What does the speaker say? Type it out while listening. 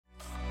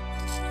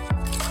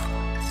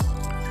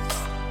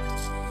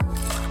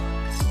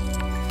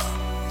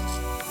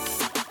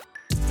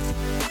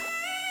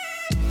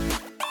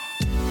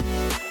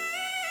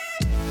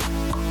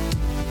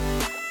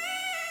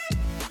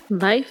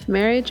Life,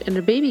 Marriage, and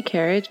a Baby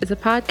Carriage is a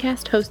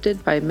podcast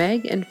hosted by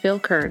Meg and Phil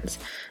Kearns,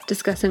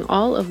 discussing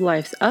all of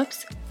life's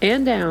ups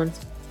and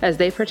downs as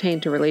they pertain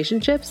to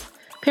relationships,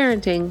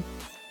 parenting,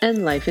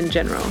 and life in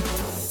general.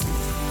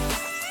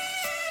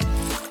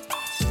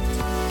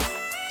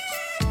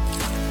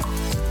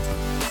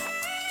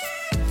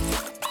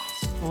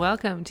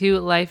 Welcome to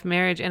Life,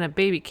 Marriage, and a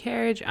Baby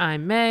Carriage.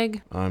 I'm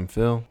Meg. I'm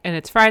Phil. And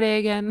it's Friday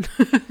again.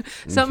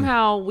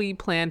 Somehow we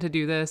planned to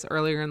do this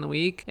earlier in the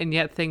week, and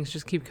yet things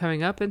just keep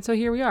coming up. And so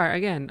here we are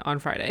again on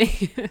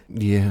Friday.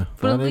 Yeah,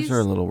 Fridays are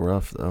a little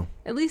rough, though.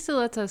 At least it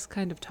lets us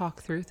kind of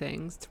talk through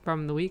things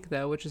from the week,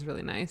 though, which is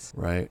really nice.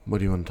 Right. What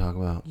do you want to talk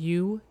about?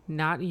 You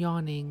not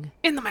yawning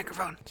in the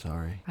microphone.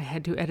 Sorry. I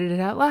had to edit it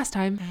out last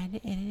time.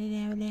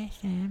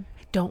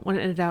 Don't want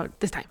to edit it out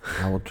this time.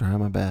 I will try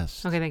my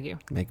best. Okay, thank you.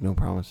 Make no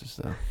promises,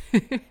 though.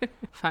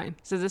 Fine.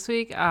 So this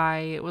week,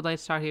 I would like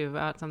to talk to you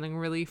about something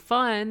really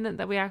fun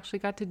that we actually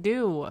got to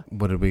do.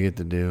 What did we get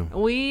to do?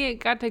 We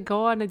got to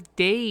go on a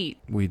date.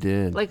 We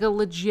did. Like a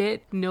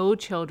legit, no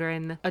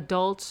children,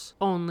 adults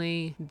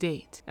only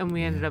date. And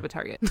we ended up at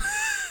Target.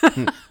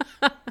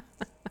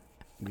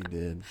 We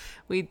did.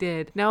 We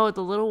did. No,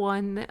 the little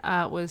one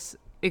was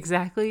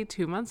exactly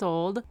 2 months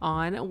old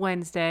on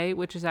Wednesday,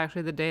 which is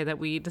actually the day that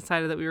we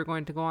decided that we were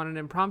going to go on an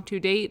impromptu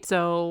date.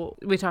 So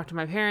we talked to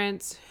my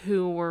parents,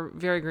 who were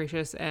very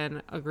gracious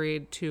and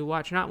agreed to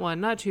watch not one,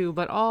 not two,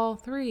 but all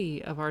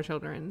three of our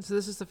children. So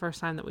this is the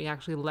first time that we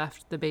actually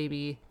left the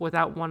baby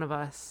without one of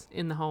us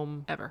in the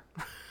home ever.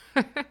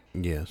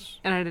 Yes.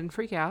 And I didn't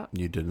freak out.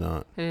 You did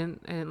not. I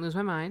didn't lose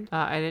my mind.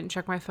 I didn't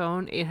check my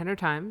phone 800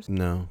 times.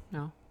 No.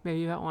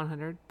 Maybe about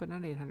 100, but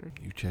not 800.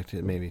 You checked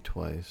it maybe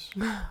twice.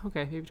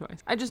 Okay, maybe twice.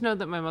 I just know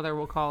that my mother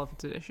will call if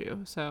it's an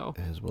issue, so.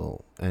 As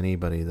will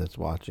anybody that's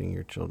watching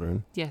your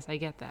children. Yes, I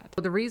get that.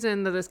 But the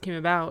reason that this came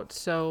about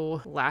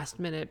so last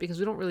minute, because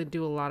we don't really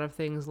do a lot of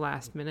things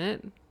last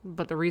minute,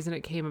 but the reason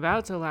it came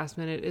about so last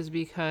minute is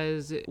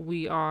because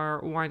we are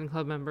wine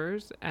club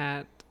members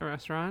at a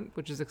restaurant,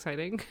 which is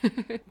exciting.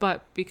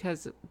 But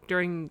because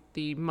during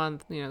the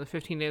month, the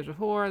 15 days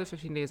before, the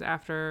 15 days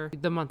after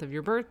the month of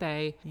your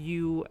birthday,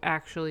 you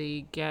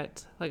actually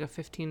get like a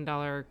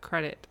 $15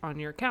 credit on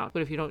your account.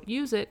 But if you don't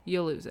use it,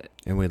 you'll lose it.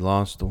 And we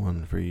lost the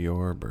one for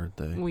your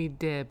birthday. We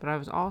did, but I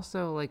was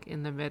also like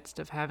in the midst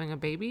of having a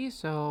baby,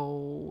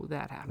 so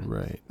that happened.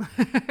 Right.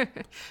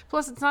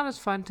 Plus, it's not as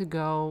fun to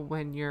go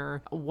when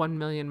you're 1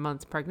 million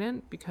months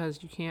pregnant,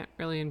 because you can't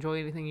really enjoy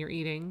anything you're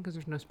eating because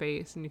there's no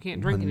space, and you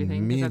can't drink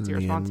anything because that's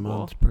irresponsible. 1 million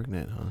months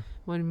pregnant, huh?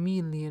 1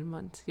 million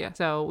months, yeah.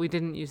 So we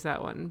didn't use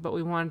that one, but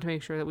we wanted to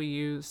make sure that we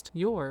used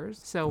yours.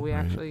 So we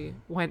actually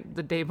went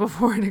the day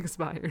before it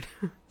expired.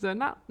 So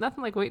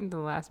nothing like waiting to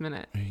the last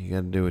minute. You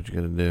gotta do what you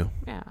gotta do.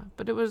 Yeah,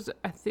 but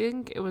I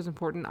think it was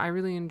important. I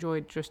really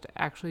enjoyed just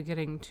actually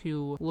getting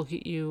to look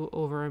at you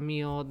over a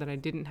meal that I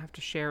didn't have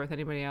to share with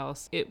anybody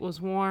else. It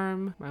was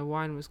warm. My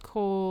wine was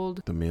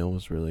cold. The meal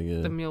was really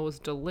good. The meal was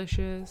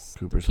delicious.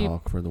 Cooper's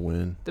Hawk for the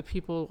win. The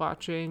people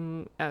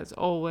watching, as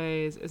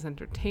always, is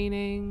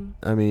entertaining.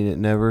 I mean, it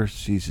never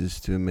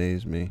ceases to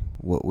amaze me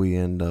what we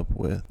end up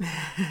with.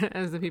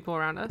 As the people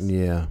around us?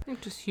 Yeah. I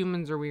think just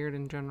humans are weird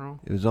in general.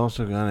 It was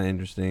also kind of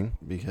interesting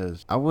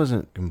because I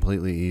wasn't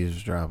completely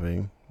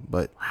eavesdropping,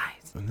 but Lies.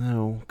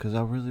 No, because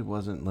I really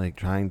wasn't like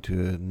trying to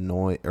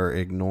annoy or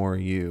ignore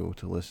you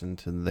to listen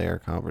to their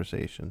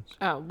conversations.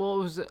 Oh, well,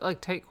 it was like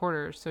tight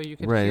quarters, so you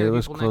could right, hear it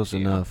was people close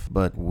next to enough,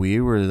 but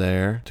we were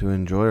there to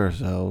enjoy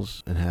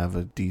ourselves and have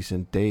a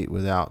decent date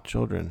without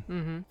children.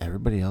 Mm-hmm.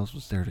 Everybody else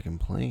was there to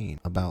complain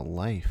about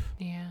life.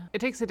 Yeah,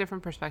 it takes a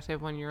different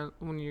perspective when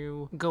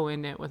you go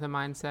in it with a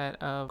mindset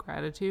of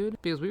gratitude,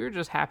 because we were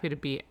just happy to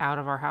be out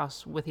of our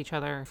house with each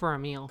other for a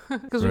meal,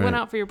 because we went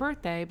out for your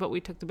birthday, but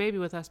we took the baby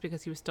with us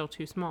because he was still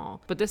too small.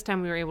 But this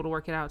time we were able to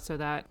work it out so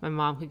that my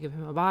mom could give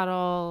him a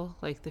bottle.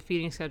 Like, the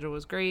feeding schedule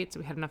was great, so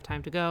we had enough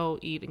time to go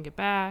eat and get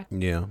back.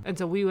 Yeah. And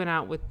so we went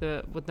out with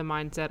the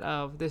mindset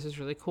of, this is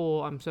really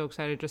cool, I'm so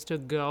excited just to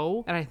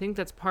go. And I think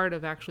that's part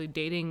of actually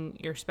dating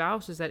your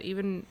spouse, is that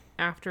even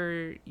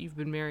after you've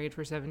been married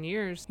for 7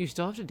 years, you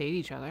still have to date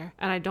each other.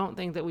 And I don't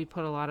think that we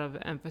put a lot of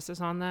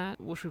emphasis on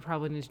that, which we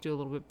probably need to do a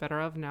little bit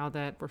better of now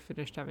that we're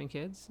finished having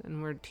kids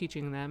and we're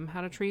teaching them how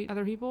to treat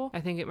other people.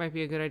 I think it might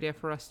be a good idea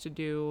for us to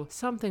do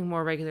something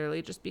more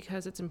regularly, just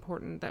because it's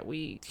important that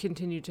we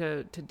continue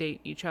to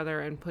date each other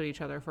and put each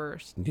other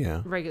first.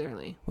 Yeah.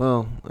 Regularly.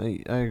 Well,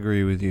 I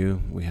agree with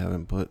you. We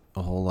haven't put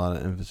a whole lot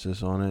of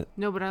emphasis on it.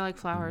 No, but I like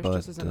flowers,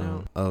 just as a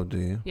note. Oh, do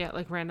you? Yeah,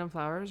 like random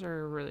flowers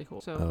are really cool.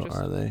 So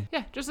are they?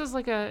 Yeah, just as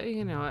like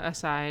a, a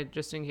side,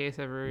 just in case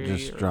every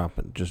just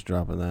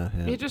dropping that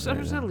hint. Yeah, I'm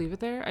just gonna leave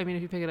it there. I mean,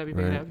 if you pick it up, you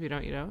pick it up. If you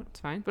don't, you don't.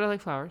 It's fine. But I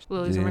like flowers.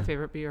 Lilies are my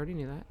favorite, but you already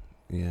knew that.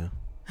 Yeah.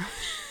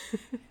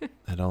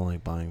 I don't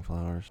like buying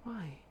flowers.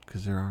 Why?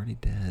 Because they're already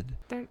dead.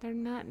 They're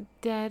not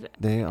dead.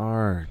 They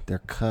are. They're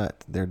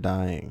cut. They're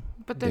dying.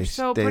 But they're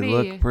so pretty.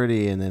 They look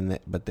pretty,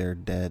 but they're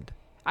dead.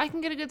 I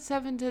can get a good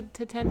 7 to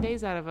 10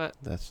 days out of it.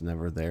 That's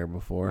never there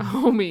before.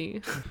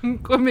 Homie,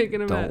 quit making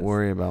a mess. Don't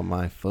worry about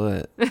my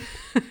foot.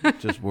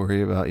 Just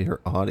worry about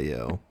your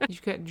audio.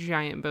 You've got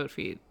giant boat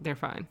feet. They're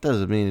fine.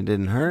 Doesn't mean it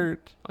didn't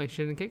hurt. Oh, you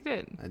shouldn't have kicked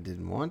it. I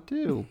didn't want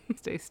to.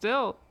 Stay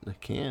still. I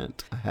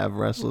can't. I have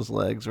restless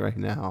legs right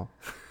now.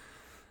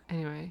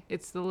 Anyway,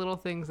 it's the little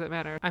things that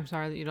matter. I'm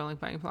sorry that you don't like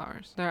buying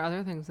flowers. There are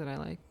other things that I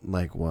like.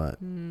 Like what?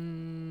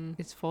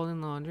 Is folding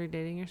laundry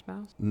dating your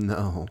spouse?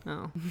 No.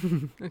 Oh.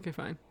 Okay,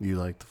 fine. You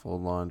like to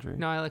fold laundry?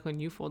 No, I like when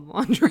you fold the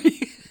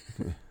laundry.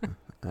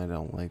 I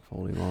don't like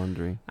folding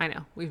laundry. I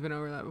know. We've been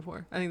over that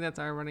before. I think that's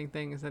our running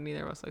thing, is that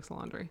neither of us likes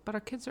laundry. But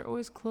our kids are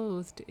always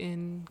clothed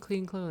in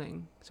clean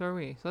clothing. So are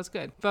we. So that's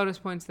good. Bonus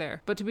points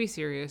there. But to be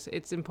serious,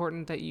 it's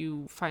important that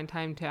you find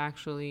time to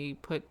actually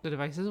put the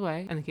devices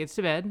away and the kids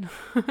to bed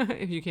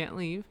if you can't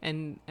leave,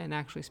 and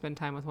actually spend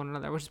time with one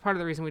another, which is part of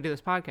the reason we do this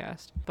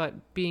podcast.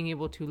 But being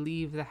able to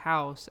leave the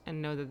house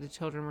and know that the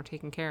children were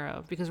taken care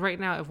of. Because right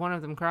now, if one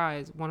of them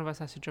cries, one of us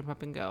has to jump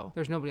up and go.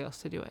 There's nobody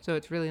else to do it. So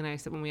it's really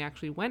nice that when we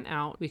actually went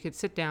out, we could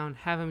sit down,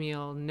 have a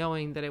meal,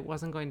 knowing that it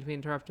wasn't going to be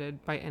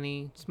interrupted by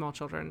any small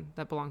children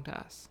that belong to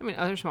us. I mean,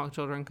 other small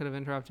children could have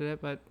interrupted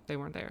it, but they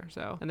weren't there.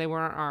 And they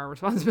weren't our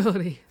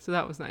responsibility. So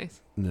that was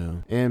nice.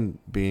 No. And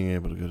being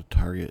able to go to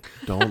Target.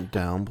 Don't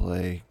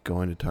downplay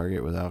going to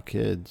Target without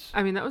kids.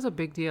 I mean, that was a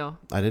big deal.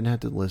 I didn't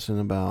have to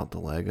listen about the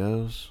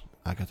Legos.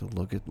 I got to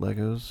look at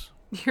Legos.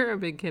 You're a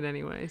big kid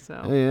anyway, so.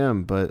 I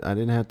am, but I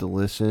didn't have to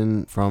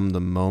listen from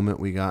the moment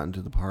we got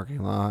into the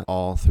parking lot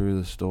all through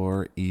the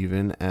store,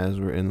 even as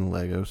we're in the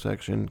Lego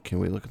section. Can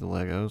we look at the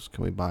Legos?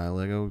 Can we buy a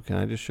Lego? Can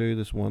I just show you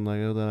this one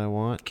Lego that I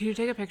want? Can you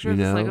take a picture of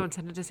this Lego and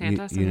send it to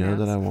Santa? You know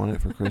that I want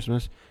it for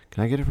Christmas?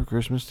 Can I get it for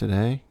Christmas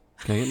today?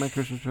 Can I get my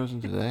Christmas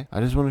present today?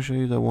 I just want to show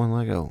you that one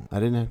Lego. I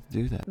didn't have to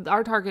do that.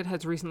 Our Target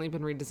has recently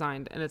been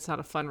redesigned, and it's not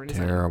a fun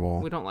redesign.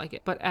 Terrible. We don't like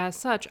it. But as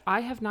such, I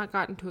have not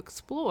gotten to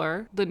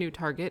explore the new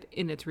Target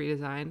in its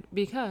redesign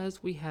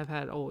because we have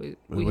had always...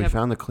 We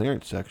found the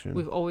clearance section.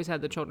 We've always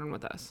had the children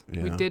with us.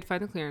 Yeah. We did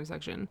find the clearance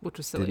section, which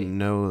was silly. Didn't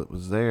know it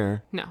was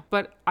there. No,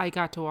 but I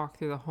got to walk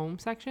through the home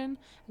section.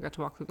 I got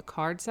to walk through the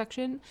card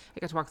section. I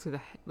got to walk through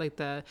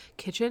the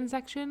kitchen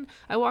section.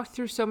 I walked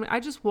through so many...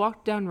 I just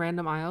walked down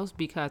random aisles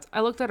because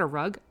I looked at a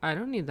rug. I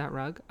don't need that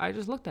rug. I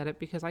just looked at it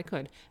because I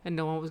could, and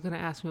no one was going to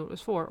ask me what it was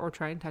for or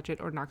try and touch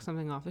it or knock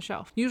something off the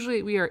shelf.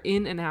 Usually we are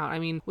in and out. I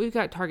mean, we've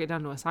got Target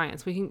down to a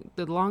science.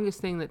 The longest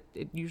thing that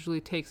it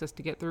usually takes us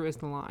to get through is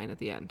the line at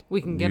the end.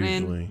 We can get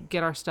in,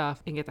 get our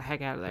stuff, and get the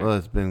heck out of there. Well,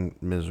 it's been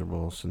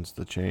miserable since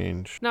the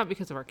change. Not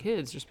because of our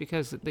kids, just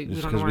because we don't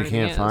know because where we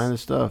can't is. find the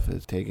stuff.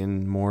 It's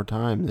taken more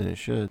time than it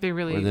should.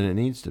 Or than it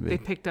needs to be. They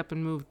picked up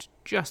and moved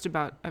just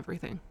about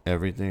everything.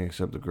 Everything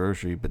except the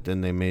grocery, but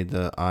then they made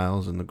the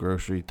aisles in the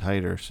grocery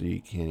tighter so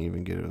you can't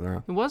even get it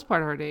around. It was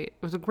part of our date.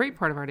 It was a great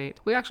part of our date.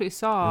 We actually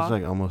saw... It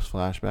was like almost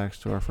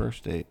flashbacks to our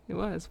first date. It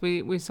was.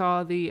 We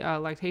saw the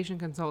lactation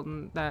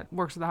consultant that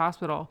works at the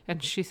hospital,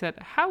 and she said,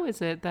 how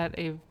is it that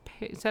a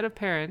set of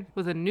parents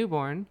with a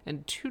newborn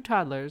and 2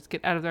 toddlers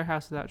get out of their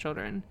house without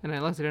children? And I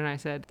looked at her and I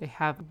said, they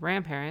have a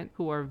grandparent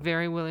who are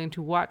very willing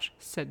to watch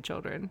said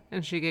children.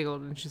 And she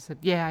giggled and she said,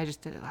 yeah, I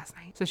just did it last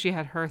night. So she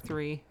had her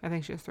 3, I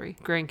think she has 3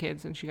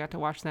 grandkids, and she got to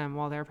watch them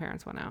while their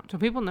parents went out. So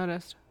people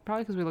noticed,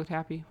 probably because we looked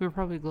happy. We were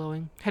probably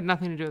glowing. Had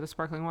nothing to do with the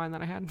sparkling wine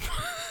that I had.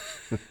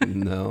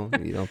 No,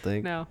 you don't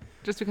think? No,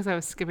 just because I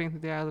was skipping through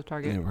the aisles of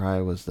Target. It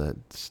probably was that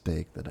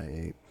steak that I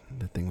ate.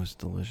 That thing was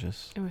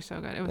delicious. It was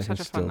so good. It was I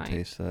such a fun night. I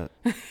can still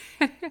taste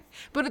that.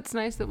 But it's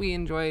nice that we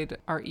enjoyed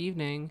our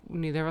evening.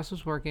 Neither of us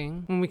was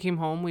working. When we came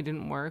home, we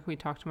didn't work. We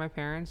talked to my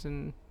parents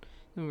and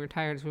we were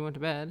tired as we went to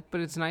bed.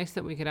 But it's nice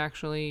that we could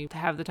actually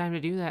have the time to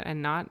do that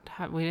and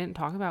we didn't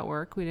talk about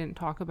work. We didn't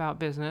talk about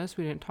business.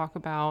 We didn't talk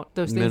about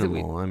those things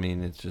Minimal. I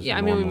mean, it's just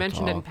we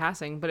mentioned talk. it in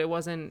passing, but it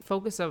wasn't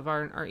focus of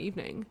our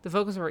evening. The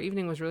focus of our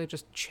evening was really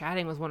just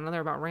chatting with one another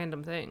about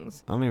random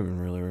things. I don't even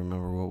really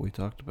remember what we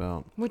talked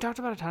about. We talked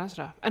about a ton of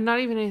stuff, and not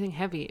even anything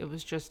heavy. It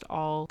was just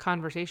all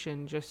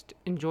conversation, just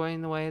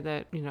enjoying the way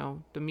that,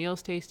 the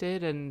meals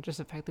tasted and just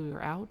the fact that we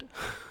were out.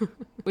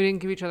 We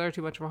didn't give each other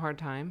too much of a hard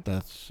time.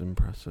 That's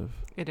impressive.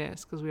 It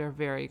is, because we are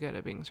very good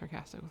at being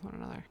sarcastic with one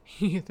another.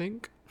 You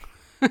think?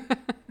 We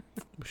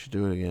should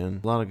do it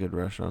again. A lot of good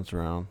restaurants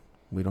around.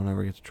 We don't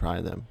ever get to try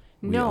them.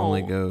 We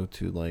only go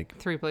to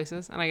 3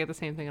 places, and I get the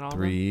same thing at all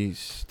 3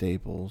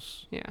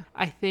 staples. Yeah.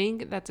 I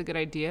think that's a good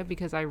idea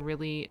because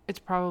it's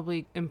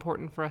probably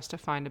important for us to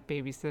find a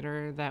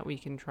babysitter that we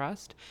can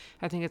trust.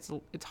 I think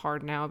it's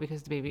hard now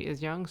because the baby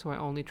is young, so I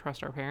only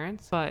trust our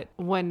parents. But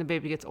when the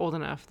baby gets old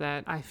enough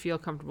that I feel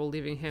comfortable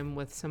leaving him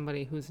with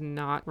somebody who's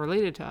not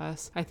related to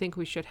us, I think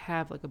we should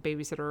have a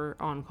babysitter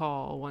on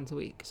call once a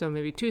week. So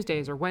maybe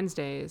Tuesdays or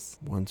Wednesdays.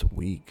 Once a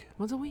week?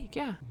 Once a week,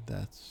 yeah.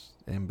 That's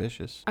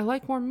ambitious. I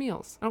like warm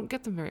meals. I don't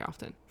get them very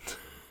often.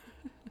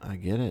 I I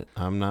get it.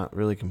 I'm not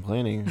really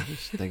complaining. I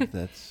just think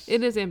that's...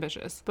 It is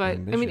ambitious. But, I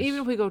mean, ambitious.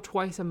 even if we go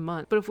twice a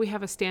month, but if we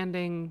have a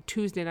standing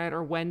Tuesday night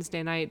or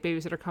Wednesday night,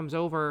 babysitter comes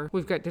over,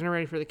 we've got dinner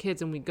ready for the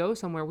kids, and we go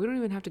somewhere, we don't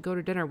even have to go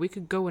to dinner. We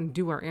could go and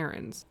do our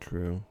errands.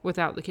 True.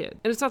 Without the kid.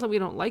 And it's not that we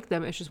don't like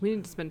them, it's just we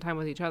need to spend time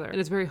with each other. And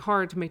it's very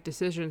hard to make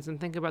decisions and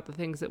think about the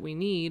things that we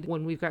need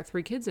when we've got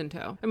 3 kids in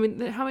tow. I mean,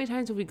 how many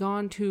times have we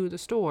gone to the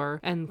store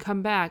and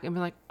come back and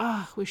been like,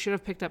 we should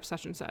have picked up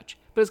such and such.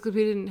 But it's because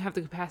we didn't have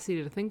the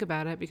capacity to think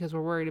about it because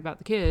we're worried about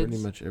the kids.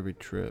 Pretty much every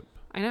trip.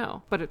 I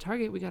know. But at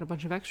Target, we got a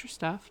bunch of extra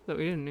stuff that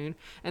we didn't need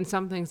and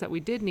some things that we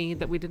did need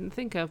that we didn't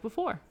think of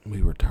before.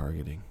 We were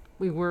targeting.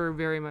 We were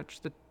very much,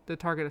 the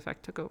Target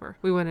effect took over.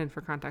 We went in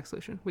for contact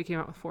solution. We came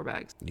out with 4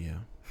 bags.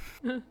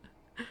 Yeah.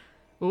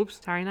 Oops.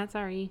 Sorry, not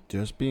sorry.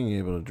 Just being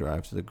able to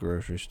drive to the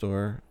grocery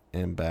store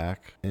and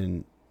back,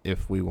 and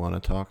if we want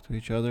to talk to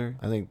each other,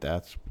 I think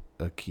that's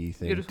a key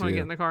thing. You just want to too.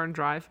 get in the car and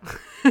drive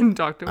and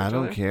talk to each other. I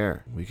don't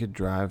care. We could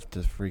drive to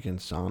freaking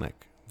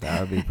Sonic. That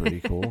would be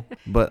pretty cool.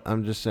 But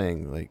I'm just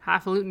saying, like,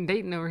 highfalutin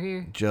dating over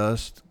here.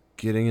 Just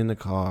getting in the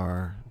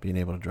car, being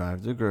able to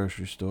drive to the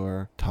grocery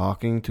store,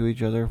 talking to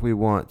each other if we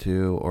want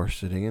to, or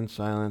sitting in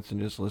silence and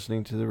just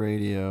listening to the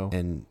radio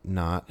and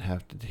not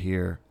have to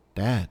hear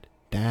dad,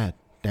 dad,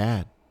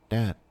 dad,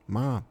 dad,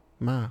 mom,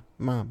 mom,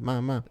 mom,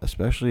 mom, mom.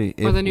 Especially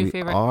if or the new we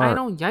favorite, are, I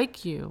don't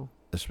yike you.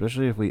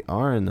 Especially if we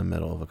are in the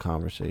middle of a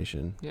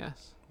conversation.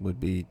 Yes. Would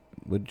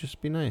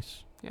just be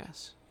nice.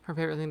 Yes. Her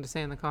favorite thing to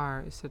say in the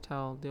car is to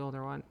tell the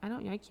older one, I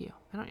don't yike you.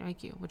 I don't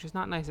yike you, which is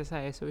not nice to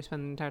say. So we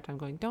spend the entire time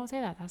going, don't say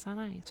that. That's not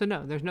nice. So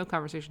no, there's no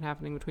conversation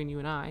happening between you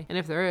and I. And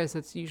if there is,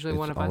 it's usually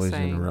one of us saying. It's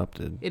always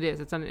interrupted. It is.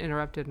 It's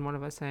uninterrupted. And one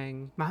of us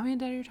saying, Mommy and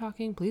Daddy are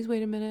talking. Please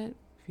wait a minute.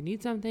 If you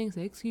need something,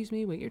 say, excuse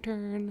me, wait your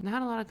turn.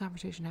 Not a lot of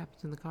conversation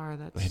happens in the car.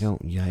 I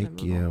don't yike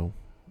memorable. you.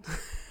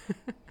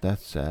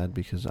 That's sad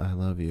because I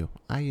love you.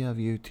 I love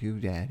you too,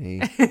 Daddy.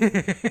 Just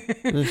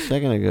a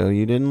second ago,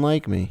 you didn't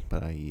like me,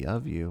 but I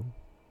love you.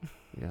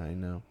 Yeah, I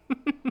know.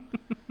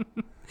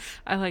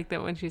 I like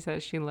that when she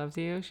says she loves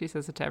you, she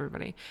says it to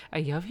everybody.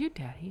 I love you,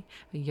 Daddy.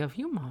 I love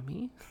you,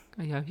 Mommy.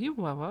 I love you,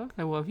 Wawa.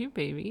 I love you,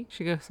 baby.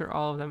 She goes through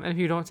all of them. And if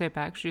you don't say it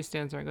back, she just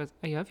stands there and goes,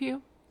 I love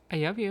you. I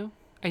love you.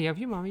 I love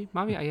you, Mommy.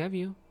 Mommy, I love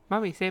you.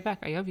 Mommy, say it back.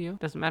 I love you.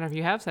 Doesn't matter if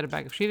you have said it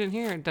back. If she didn't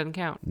hear it, it doesn't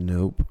count.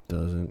 Nope,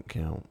 doesn't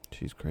count.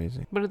 She's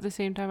crazy. But at the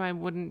same time, I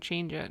wouldn't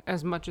change it.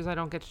 As much as I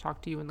don't get to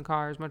talk to you in the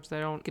car, as much as I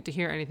don't get to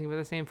hear anything but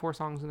the same 4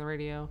 songs on the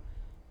radio,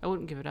 I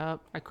wouldn't give it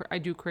up. I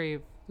do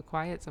crave the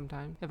quiet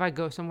sometimes. If I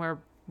go somewhere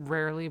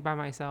rarely by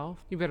myself,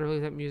 you better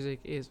believe that music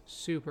is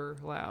super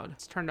loud.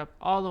 It's turned up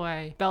all the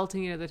way,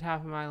 belting it at the top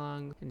of my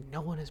lungs, and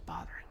no one is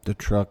bothering. The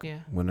truck,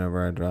 Yeah.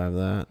 whenever I drive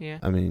that, Yeah.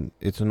 I mean,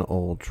 it's an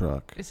old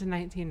truck. It's a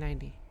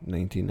 1990.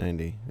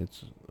 1990.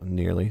 It's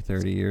nearly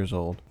 30 years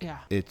old. Yeah.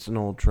 It's an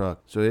old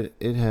truck. So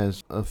it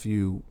has a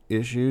few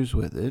issues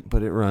with it,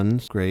 but it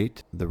runs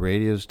great. The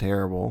radio's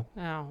terrible.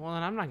 Oh, well,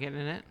 then I'm not getting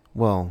in it.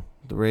 Well,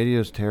 the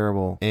radio's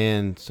terrible,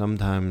 and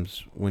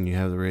sometimes when you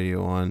have the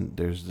radio on,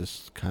 there's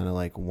this kind of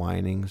like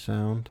whining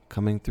sound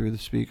coming through the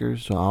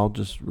speakers. So I'll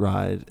just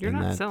ride You're in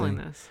not that selling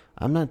thing. this.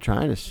 I'm not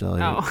trying to sell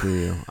it to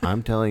you.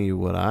 I'm telling you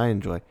what I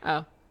enjoy.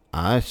 Oh.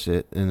 I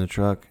sit in the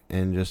truck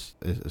and just,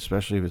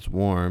 especially if it's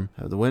warm,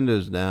 have the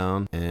windows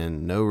down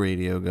and no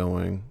radio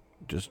going,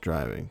 just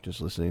driving,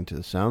 just listening to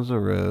the sounds of the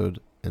road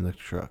and the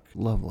truck.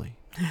 Lovely.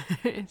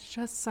 It's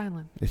just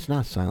silent. It's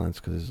not silence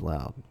because it's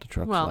loud. The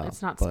truck's Well, loud.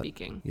 it's not but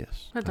speaking.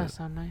 Yes. That does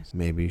sound nice.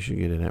 Maybe you should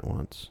get in it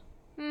once.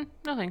 No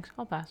thanks.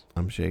 I'll pass.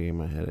 I'm shaking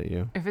my head at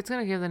you. If it's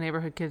going to give the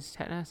neighborhood kids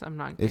tetanus, I'm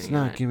not getting It's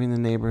not in it. giving the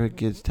neighborhood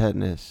kids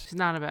tetanus. It's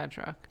not a bad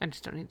truck. I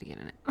just don't need to get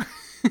in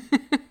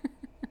it.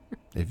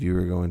 If you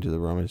were going to the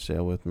rummage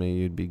sale with me,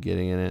 you'd be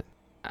getting in it.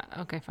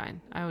 Okay,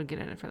 fine. I would get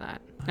in it for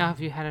that. Now, if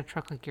you had a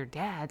truck like your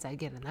dad's, I'd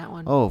get in that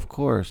one. Oh, of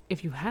course.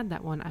 If you had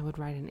that one, I would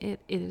ride in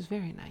it. It is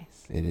very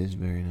nice. It is a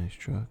very nice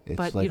truck. It's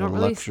But like you a don't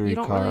really- luxury you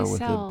don't car really with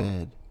sell- a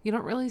bed. You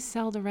don't really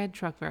sell the red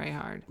truck very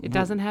hard. It Well-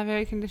 doesn't have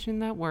air conditioning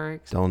that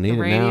works. Don't The need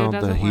it radio now. The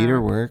doesn't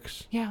heater work.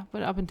 works. Yeah,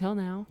 but up until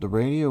now. The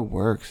radio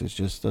works. It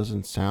just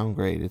doesn't sound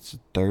great. It's a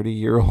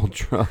 30-year-old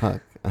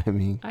truck. I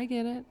mean, I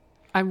get it.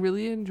 I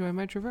really enjoy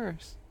my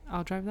Traverse.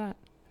 I'll drive that.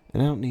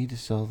 and I don't need to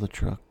sell the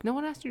truck. No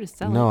one asked you to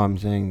sell No, it. I'm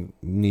saying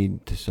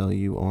need to sell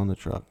you on the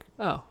truck.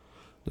 Oh,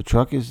 The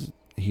truck is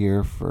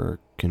here for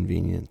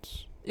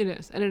convenience. it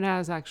is. And it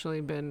has actually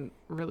been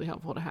really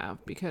helpful to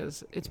have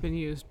because it's been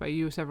used by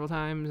you several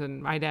times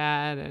and my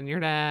dad and your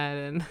dad.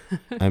 And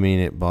I mean,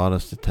 it bought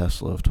us the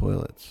Tesla of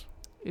toilets.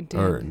 it did.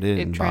 Or it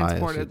didn't buy us,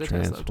 transported it the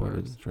Tesla transported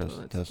towards the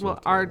toilets. Tesla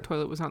Well, our toilet.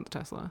 toilet was not the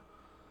Tesla.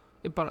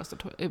 It bought us the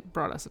toilet. It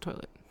brought us a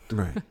toilet.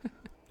 Right.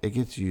 It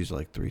gets used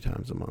like 3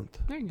 times a month.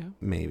 There you go.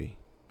 Maybe.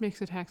 Makes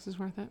the taxes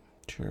worth it.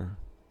 Sure.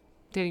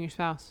 Dating your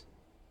spouse.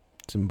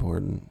 It's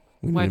important.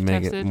 We Wife need to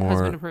make tested, it husband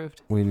more.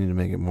 approved. We need to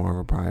make it more of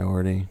a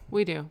priority.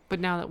 We do. But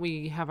now that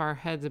we have our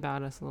heads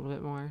about us a little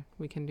bit more,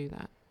 we can do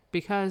that.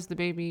 Because the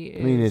baby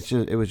is... I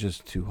mean, it was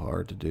just too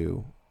hard to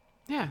do.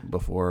 Yeah.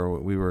 Before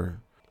we were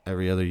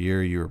every other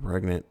year you were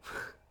pregnant,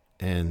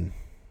 and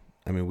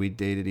I mean, we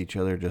dated each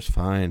other just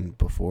fine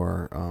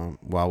before,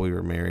 while we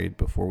were married,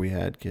 before we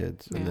had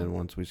kids. And Yeah. then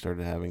once we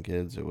started having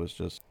kids, it was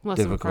just Less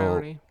of a difficult.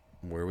 priority.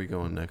 Where are we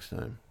going next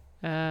time?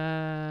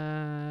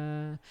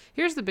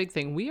 Here's the big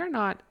thing. We are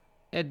not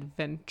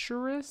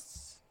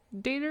adventurous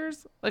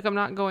daters. Like, I'm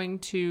not going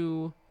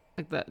to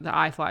like the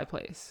iFly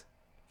place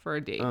for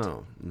a date.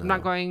 Oh, no. I'm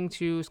not going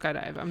to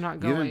skydive. I'm not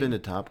going. You haven't been to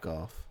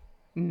Topgolf.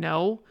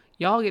 No.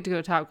 Y'all get to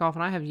go to Topgolf,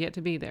 and I have yet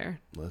to be there.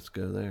 Let's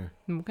go there.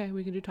 Okay,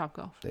 we can do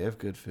Topgolf. They have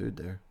good food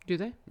there. Do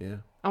they? Yeah.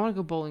 I want to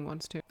go bowling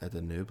once too. At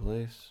the new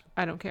place?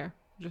 I don't care.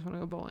 I just want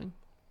to go bowling.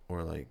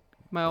 Or like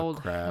My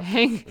old crap.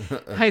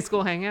 high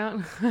school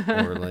hangout.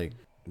 Or like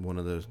one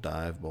of those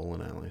dive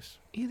bowling alleys.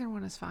 Either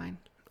one is fine.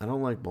 I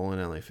don't like bowling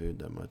alley food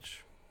that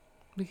much.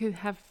 We could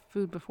have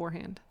food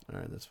beforehand. All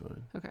right, that's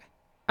fine. Okay.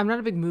 I'm not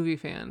a big movie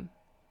fan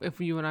if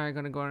you and I are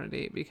going to go on a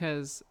date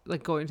because,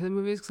 like, going to the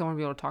movies, because I want to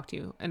be able to talk to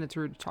you, and it's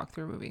rude to talk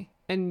through a movie.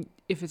 And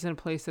if it's in a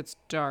place that's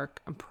dark,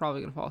 I'm probably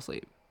going to fall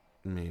asleep.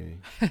 Maybe.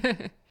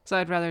 So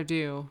I'd rather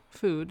do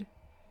food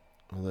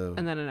Although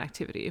and then an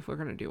activity if we're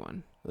going to do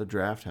one. the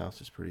Draft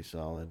House is pretty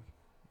solid.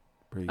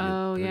 Pretty good.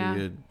 Oh,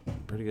 yeah.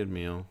 Pretty good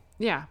meal.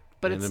 Yeah,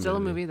 but And it's a still a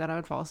movie. movie that I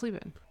would fall asleep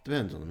in.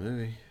 Depends on the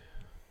movie.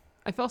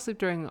 I fell asleep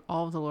during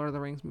all of the Lord of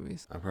the Rings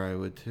movies. I probably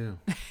would too.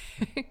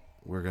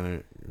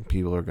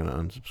 People are gonna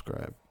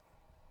unsubscribe.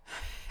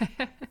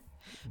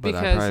 But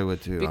I probably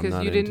would too. I'm Because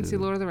not you didn't into- see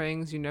Lord of the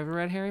Rings, you never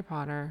read Harry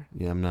Potter,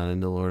 Yeah, I'm not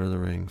into Lord of the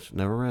Rings.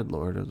 Never read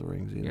Lord of the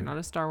Rings either. you're not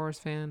a Star Wars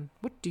fan.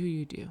 What do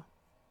you do?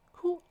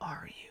 Who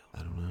are you?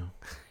 I don't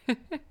know.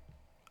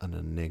 An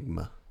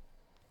enigma.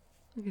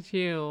 Look at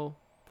you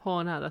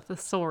pulling out the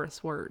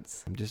thesaurus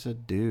words. I'm just a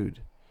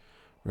dude.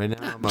 Right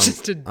now, I'm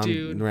Just a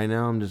dude. Right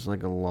now, I'm just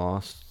like a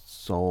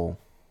lost soul.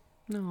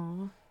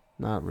 No.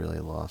 Not really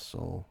a lost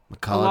soul. My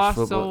lost college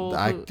football. soul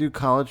I who- do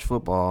college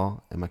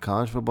football, and my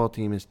college football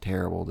team is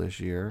terrible this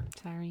year.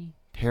 Sorry.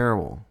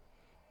 Terrible.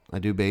 I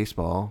do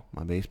baseball.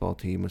 My baseball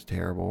team was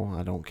terrible.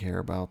 I don't care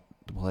about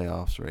the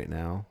playoffs right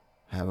now.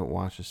 Haven't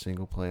watched a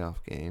single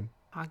playoff game.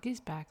 Hockey's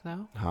back,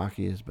 though.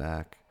 Hockey is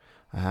back.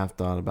 I have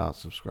thought about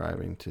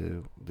subscribing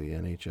to the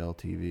NHL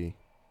TV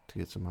to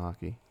get some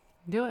hockey.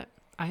 Do it.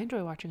 I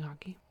enjoy watching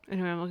hockey.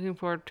 Anyway, I'm looking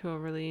forward to a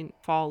really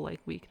fall-like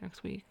week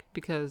next week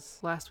because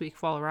last week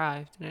fall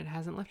arrived and it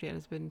hasn't left yet.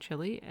 It's been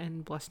chilly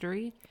and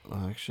blustery.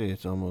 Well, actually,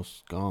 it's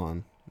almost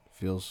gone. It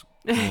feels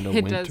kind of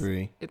It does.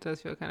 wintry. It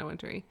does feel kind of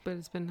wintry, but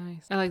it's been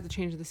nice. I like the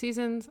change of the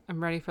seasons.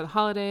 I'm ready for the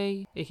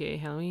holiday, aka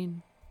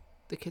Halloween.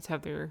 The kids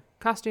have their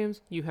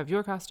costumes. You have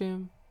your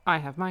costume. I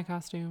have my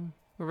costume.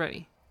 We're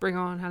ready. Bring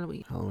on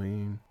Halloween.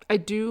 Halloween. I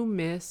do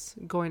miss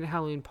going to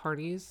Halloween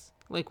parties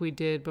like we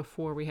did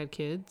before we had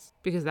kids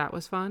because that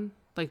was fun.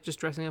 Like just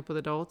dressing up with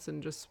adults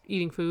and just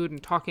eating food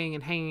and talking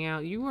and hanging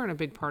out. You weren't a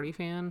big party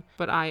fan,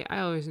 but I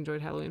always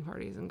enjoyed Halloween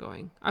parties and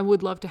going. I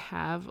would love to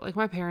have, like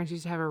my parents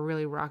used to have a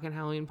really rockin'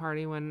 Halloween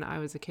party when I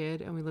was a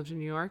kid and we lived in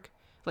New York.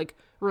 Like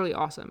really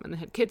awesome. And they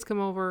had kids come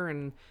over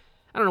and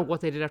I don't know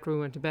what they did after we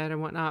went to bed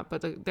and whatnot,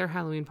 but their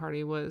Halloween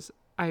party was,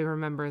 I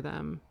remember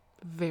them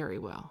very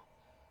well.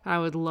 I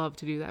would love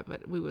to do that,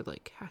 but we would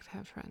like have to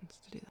have friends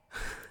to do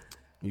that.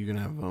 You can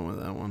have fun with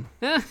that one.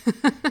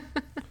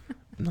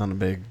 I'm not a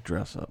big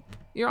dress up.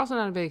 You're also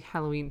not a big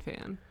Halloween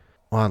fan.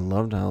 Well, I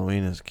loved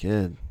Halloween as a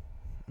kid.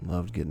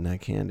 Loved getting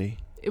that candy.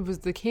 It was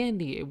the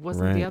candy. It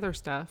wasn't the Right. other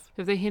stuff.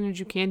 If they handed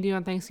you candy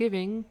on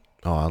Thanksgiving,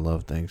 Oh, I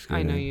love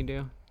Thanksgiving. I know you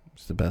do.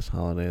 It's the best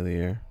holiday of the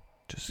year.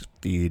 Just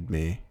feed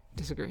me.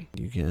 Disagree.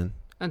 You can.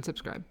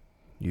 Unsubscribe.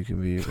 You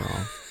can be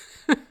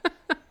wrong.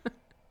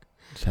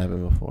 It's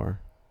happened before.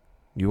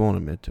 You won't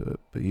admit to it,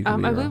 but you can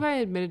be I wrong. believe I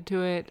admitted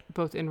to it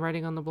both in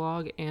writing on the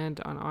blog and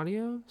on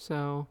audio.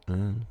 So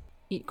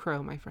eat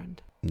crow, my friend.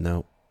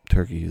 Nope.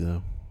 Turkey,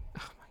 though.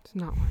 It's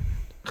not what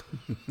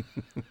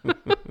I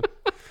meant.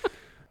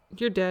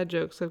 Your dad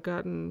jokes have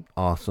gotten.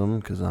 Awesome,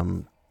 because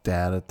I'm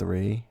dad at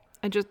 3.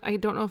 I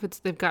don't know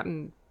if they've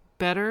gotten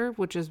better,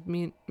 which is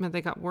meant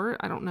they got worse.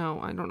 I don't know.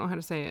 I don't know how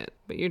to say it.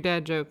 But your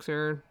dad jokes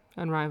are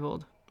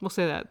unrivaled. We'll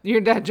say that. Your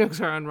dad jokes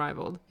are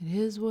unrivaled. It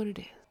is what it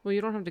is. Well,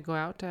 you don't have to go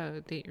out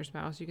to date your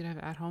spouse. You can have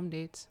at-home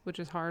dates, which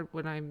is hard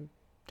when I'm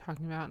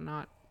talking about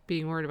not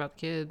being worried about the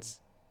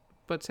kids.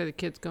 But say the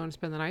kids go and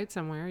spend the night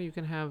somewhere, you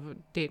can have a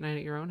date night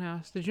at your own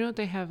house. Did you know that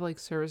they have like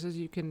services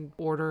you can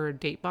order a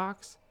date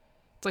box?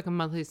 It's like a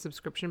monthly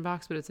subscription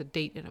box, but it's a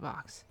date in a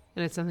box.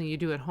 And it's something you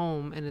do at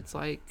home, and it's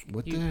like...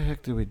 What the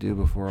heck did we do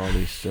before all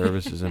these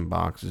services and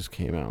boxes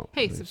came out?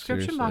 Hey, Like,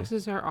 subscription seriously.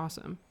 boxes are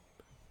awesome.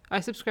 I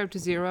subscribe to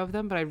 0 of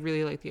them, but I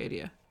really like the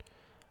idea.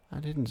 I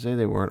didn't say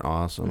they weren't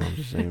awesome. I'm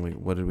just saying, like,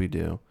 what did we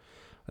do?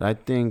 But I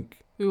think...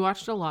 We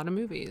watched a lot of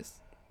movies.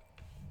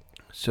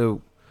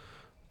 So,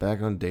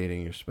 back on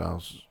dating your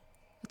spouse...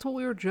 That's what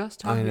we were just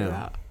talking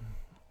about.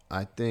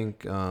 I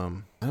think, I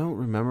don't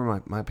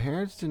remember, my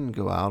parents didn't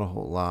go out a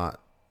whole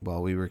lot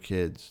while we were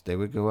kids. They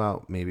would go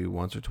out maybe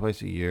once or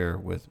twice a year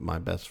with my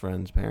best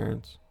friend's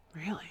parents.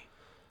 Really?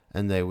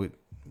 And they would,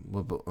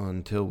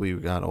 until we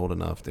got old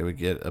enough, they would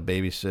get a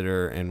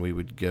babysitter and we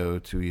would go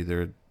to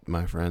either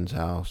my friend's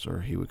house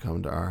or he would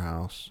come to our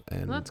house,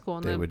 and Well, that's cool.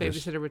 And they the would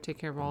babysitter would take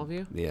care of all of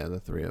you. Yeah, the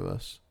three of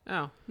us.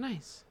 Oh,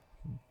 nice.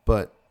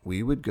 But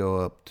we would go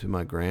up to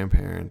my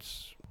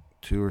grandparents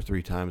 2 or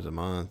 3 times a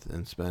month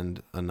and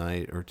spend a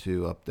night or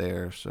two up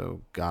there.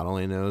 So God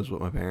only knows what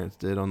my parents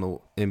did on the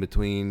in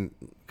between,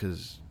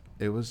 because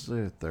it was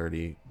a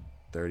 30,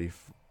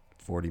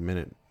 40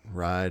 minute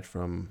ride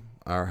from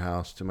our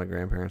house to my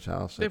grandparents'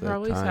 house. They at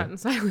probably that sat time. in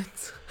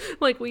silence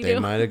like we They do.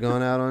 might have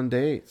gone out on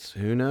dates.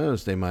 Who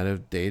knows? They might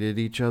have dated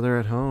each other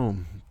at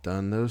home,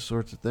 done those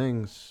sorts of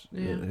things.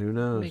 Yeah. Who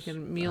knows? Making a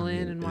meal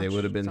in and they watch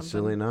would have been something.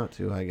 silly not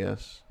to, I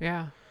guess.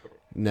 Yeah.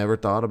 Never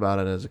thought about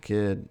it as a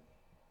kid.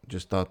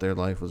 Just thought their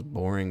life was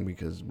boring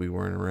because we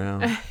weren't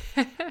around.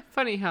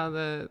 Funny how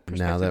the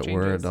Now perspective that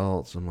we're changes.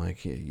 adults, I'm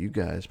like, yeah, you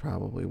guys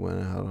probably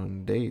went out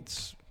on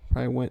dates.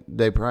 They probably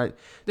They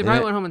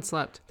probably went home and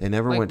slept. They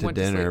never Like, went to went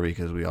to dinner sleep.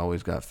 because we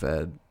always got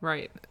fed.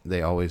 Right.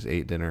 They always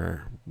ate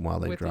dinner while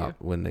they With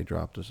when they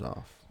dropped us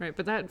off. Right.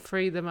 But that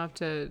freed them up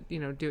to,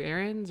 do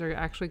errands or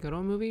actually go to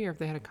a movie, or if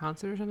they had a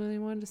concert or something they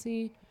wanted to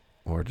see.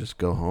 Or just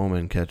go home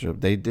and catch up.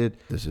 They did.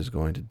 This is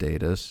going to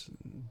date us.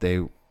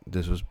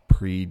 This was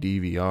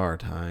pre-DVR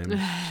time,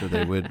 so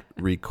they would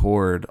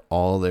record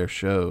all their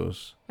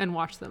shows And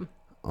watch them.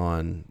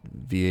 on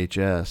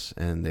VHS,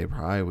 and they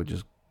probably would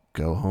just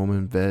go home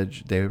and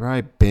veg. They would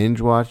probably binge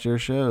watch their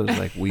shows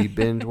like we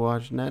binge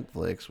watch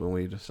Netflix when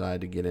we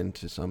decide to get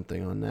into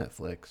something on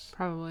Netflix.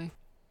 Probably.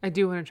 I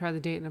do want to try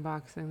the date in a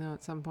box thing, though,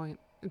 at some point.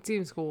 It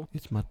seems cool.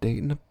 It's my date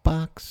in a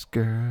box,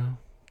 girl.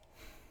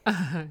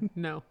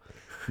 No.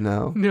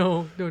 No?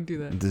 No, don't do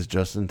that. Does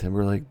Justin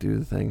Timberlake do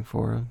the thing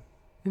for him?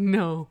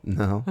 No.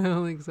 No? I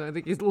don't think so. I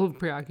think he's a little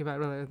preoccupied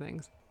with other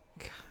things.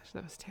 Gosh,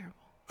 that was terrible.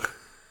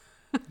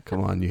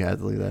 Come on, you had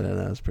to leave that in.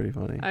 That was pretty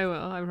funny. I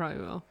will. I probably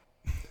will.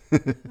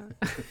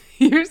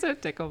 You're so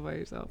tickled by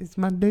yourself. It's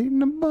my date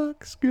in a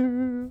box,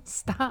 girl.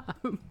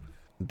 Stop.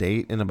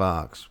 Date in a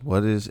box.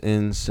 What is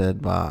in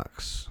said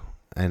box?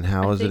 And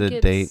how I is it think a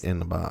it's- date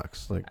in a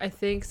box? Like, I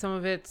think some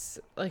of it's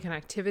like an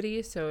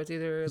activity, so it's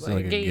either is it like,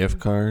 like a a game. gift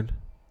card?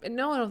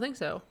 No, I don't think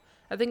so.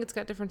 I think it's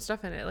got different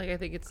stuff in it. Like, I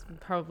think it's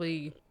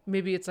probably,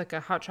 maybe it's like a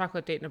hot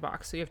chocolate date in a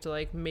box. So you have to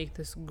like make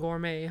this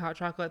gourmet hot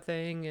chocolate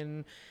thing,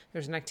 and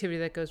there's an activity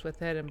that goes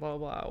with it, and blah,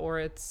 blah, blah. Or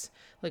it's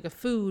like a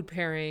food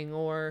pairing,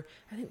 or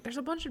I think there's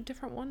a bunch of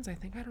different ones. I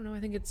don't know. I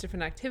think it's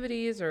different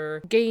activities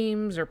or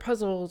games or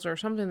puzzles or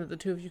something that the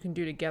two of you can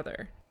do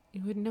together.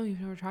 You wouldn't know.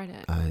 You've never tried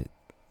it.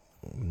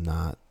 I'm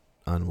not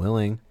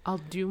unwilling. I'll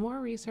do more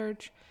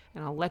research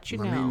and I'll let you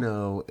Let know. me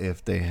know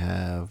if they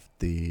have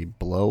the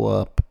blow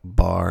up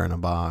bar in a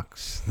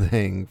box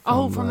thing.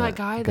 From that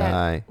guy,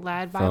 that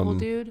Lad Bible from-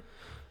 dude.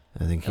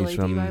 I think he's LAD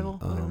from Bible,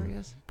 whatever he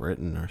is.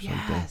 Britain or something.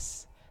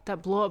 Yes.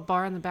 That blow up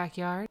bar in the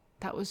backyard.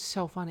 That was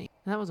so funny.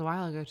 And that was a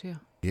while ago too.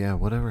 Yeah,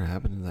 whatever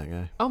happened to that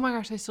guy? Oh my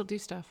gosh, they still do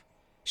stuff.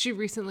 She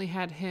recently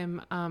had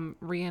him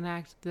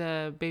reenact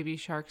the Baby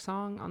Shark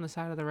song on the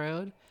side of the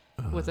road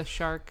with a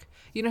shark.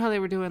 You know how they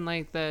were doing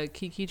like the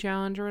Kiki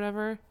challenge or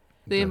whatever?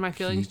 The The In My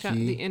Feelings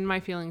Kiki? the In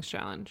My Feelings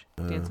challenge.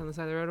 Dance on the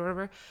side of the road or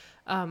whatever.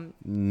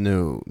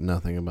 No,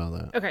 nothing about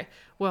that. Okay,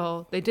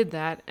 well, they did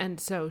that, and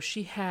so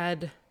she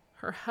had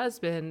her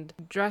husband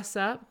dress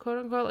up, quote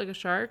unquote, like a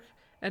shark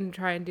and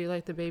try and do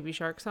like the Baby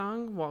Shark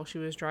song while she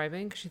was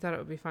driving because she thought it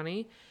would be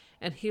funny.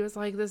 And he was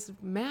like, this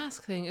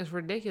mask thing is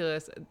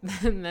ridiculous.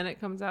 And then it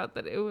comes out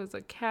that it was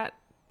a cat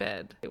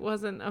bed. It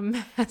wasn't a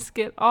mask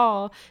at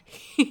all.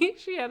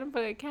 She had him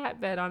put a cat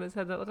bed on his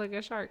head that looked like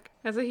a shark.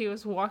 And so he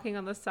was walking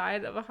on the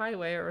side of a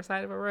highway or a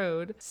side of a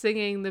road,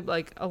 singing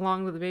the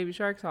along to the Baby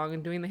Shark song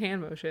and doing the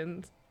hand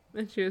motions.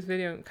 And she was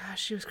videoing.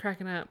 Gosh, she was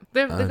cracking up.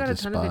 They've got a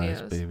ton of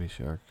videos. Baby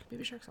Shark.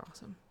 Baby Shark's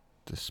awesome.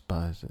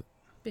 Despise it.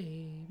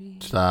 Baby.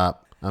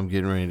 Stop. I'm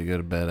getting ready to go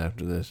to bed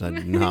after this. I do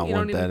not You don't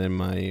want that even- in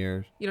my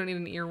ears. You don't need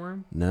an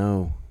earworm?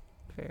 No.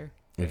 Fair.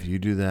 If you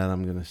do that,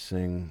 I'm going to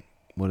sing.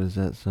 What is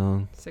that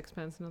song?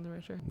 Sixpence None the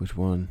Richer. Which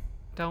one?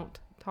 Don't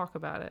talk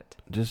about it.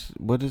 Just,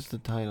 what is the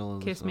title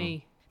of Kiss the song?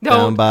 me. Down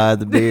Don't. by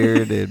the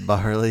bearded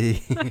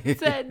barley. I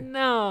said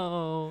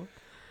no.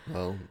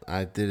 Well,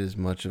 I did as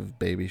much of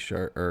Baby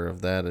Shark, or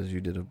of that, as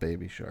you did of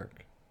Baby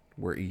Shark.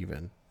 We're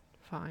even.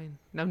 Fine.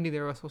 Now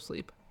neither of us will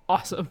sleep.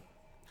 Awesome.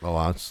 Oh,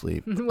 I'll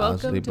sleep. I'll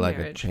Welcome sleep to like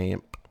marriage. a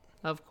champ.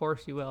 Of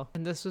course you will.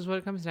 And this is what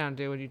it comes down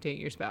to when you date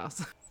your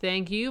spouse.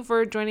 Thank you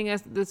for joining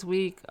us this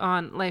week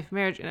on Life,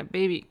 Marriage, and a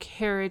Baby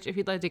Carriage. If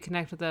you'd like to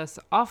connect with us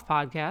off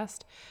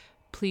podcast,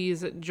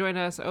 please join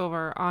us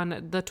over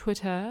on the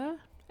Twitter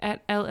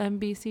at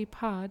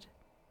LMBCpod.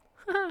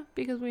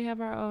 Because we have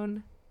our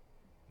own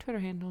Twitter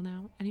handle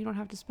now, and you don't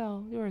have to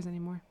spell yours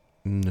anymore.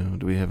 No,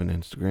 do we have an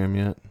Instagram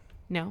yet?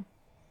 No.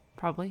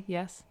 Probably.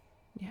 Yes.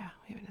 Yeah,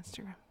 we have an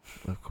Instagram.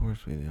 Of course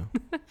we do.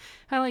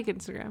 I like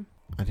Instagram.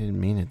 I didn't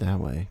mean it that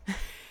way.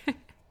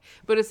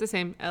 but it's the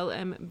same,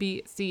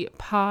 LMBC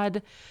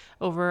Pod,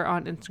 over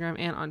on Instagram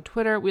and on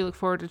Twitter. We look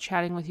forward to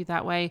chatting with you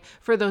that way.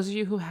 For those of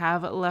you who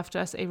have left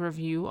us a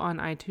review on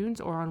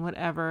iTunes or on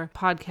whatever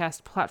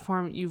podcast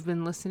platform you've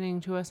been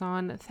listening to us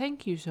on,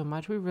 thank you so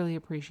much. We really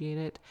appreciate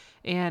it.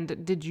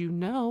 And did you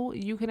know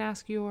you can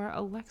ask your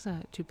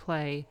Alexa to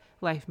play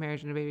Life,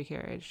 Marriage, and a Baby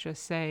Carriage?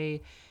 Just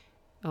say,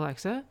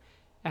 Alexa,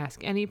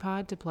 ask any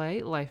pod to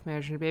play Life,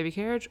 Marriage, and a Baby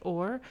Carriage,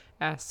 or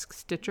ask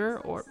Stitcher,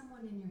 or...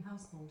 Someone in your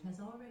household has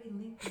already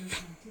linked their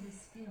account to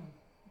this skill.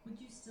 Would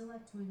you still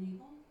like to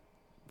enable?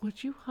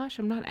 Would you hush?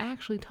 I'm not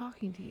actually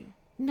talking to you.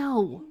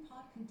 No. Pod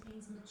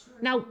contains mature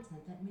No.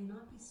 content that may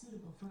not be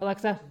suitable for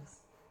Alexa. all ages.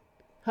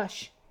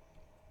 Hush.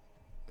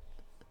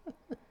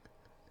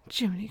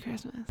 Jiminy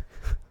Christmas.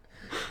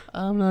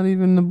 I'm not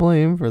even to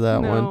blame for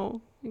that one.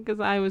 No, because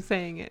I was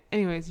saying it.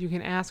 Anyways, you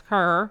can ask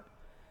her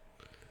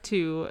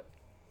to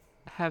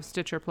have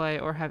Stitcher play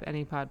or have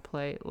any pod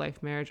play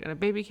Life, Marriage, and a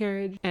Baby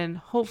Carriage, and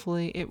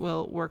hopefully it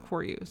will work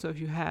for you. So if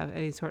you have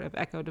any sort of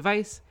Echo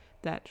device,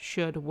 that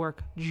should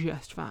work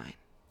just fine.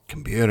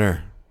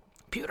 Computer.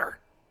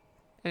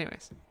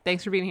 Anyways,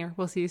 thanks for being here.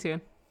 We'll see you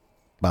soon.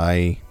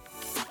 Bye.